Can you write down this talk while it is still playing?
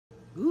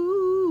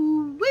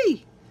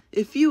Ooh-wee!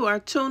 If you are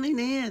tuning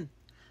in,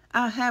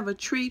 I have a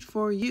treat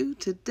for you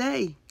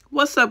today.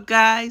 What's up,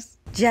 guys?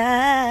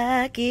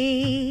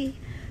 JjackeeeeKooKz.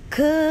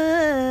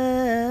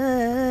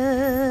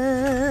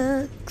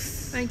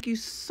 Thank you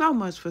so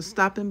much for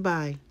stopping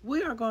by.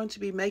 We are going to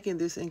be making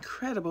this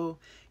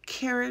incredible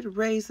carrot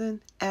raisin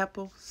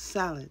apple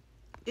salad.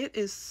 It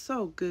is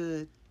so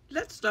good.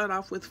 Let's start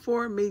off with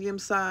 4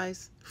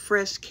 medium-sized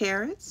fresh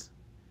carrots.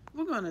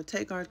 We're going to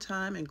take our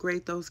time and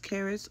grate those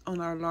carrots on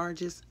our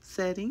largest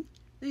setting.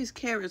 These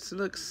carrots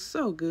look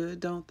so good,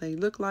 don't they?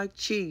 Look like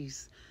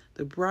cheese.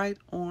 The bright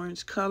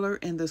orange color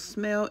and the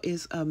smell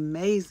is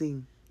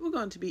amazing. We're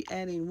going to be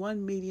adding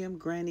 1 medium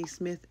Granny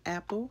Smith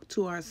apple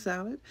to our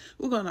salad.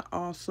 We're going to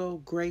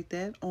also grate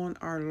that on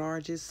our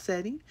largest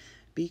setting.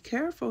 Be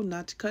careful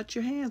not to cut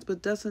your hands,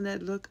 but doesn't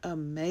that look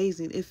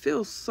amazing? It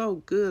feels so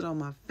good on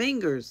my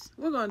fingers.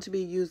 We're going to be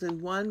using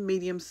 1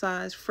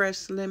 medium-sized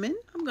fresh lemon.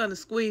 I'm going to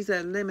squeeze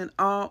that lemon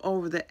all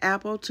over the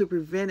apple to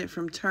prevent it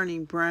from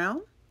turning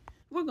brown.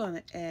 We're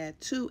going to add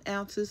 2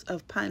 ounces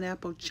of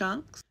pineapple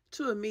chunks.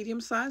 To a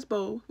medium-sized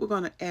bowl, we're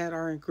going to add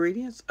our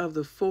ingredients of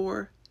the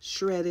 4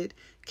 shredded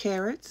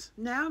carrots.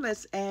 Now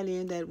let's add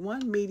in that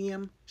 1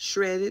 medium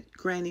shredded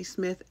Granny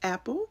Smith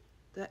apple.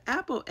 The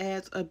apple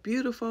adds a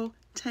beautiful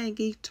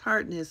tangy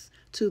tartness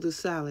to the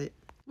salad.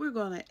 We're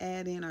going to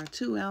add in our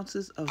 2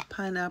 ounces of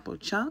pineapple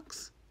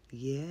chunks.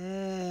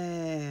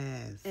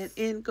 Yes. And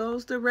in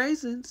goes the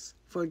raisins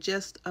for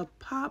just a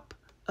pop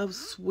of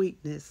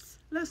sweetness.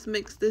 Let's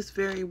mix this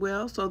very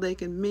well so they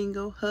can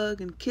mingle,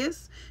 hug, and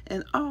kiss,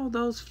 and all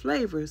those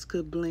flavors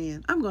could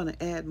blend. I'm going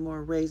to add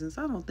more raisins.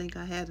 I don't think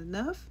I had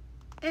enough.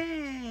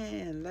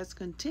 And let's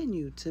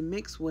continue to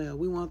mix well.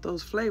 We want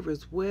those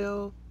flavors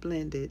well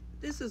blended.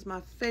 This is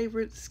my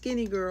favorite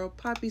Skinny Girl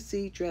poppy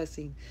seed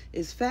dressing.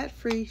 It's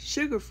fat-free,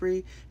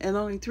 sugar-free, and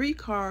only 3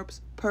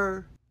 carbs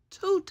per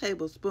 2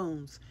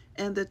 tablespoons.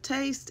 And the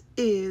taste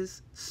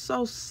is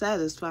so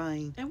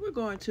satisfying. And we're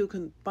going to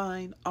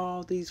combine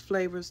all these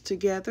flavors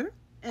together.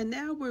 And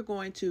now we're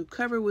going to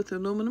cover with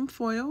aluminum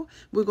foil.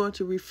 We're going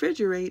to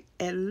refrigerate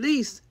at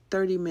least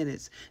 30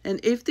 minutes. And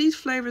if these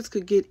flavors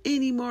could get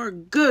any more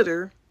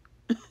gooder,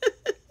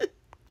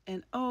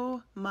 and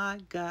oh my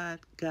God,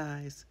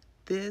 guys,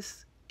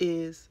 this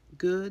is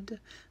good.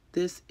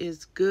 This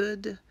is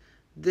good.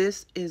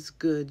 This is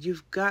good.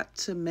 You've got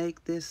to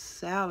make this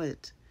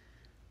salad.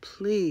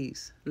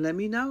 Please let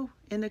me know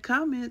in the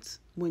comments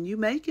when you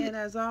make it. And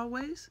as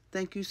always,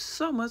 thank you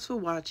so much for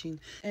watching.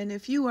 And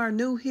if you are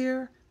new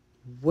here,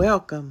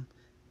 welcome.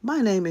 My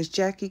name is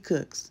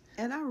jjackeeeKooKz,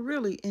 and I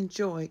really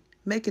enjoyed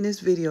making this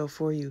video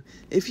for you.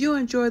 If you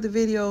enjoyed the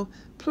video,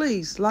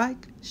 please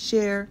like,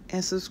 share,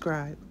 and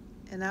subscribe.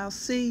 And I'll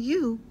see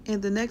you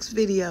in the next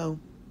video.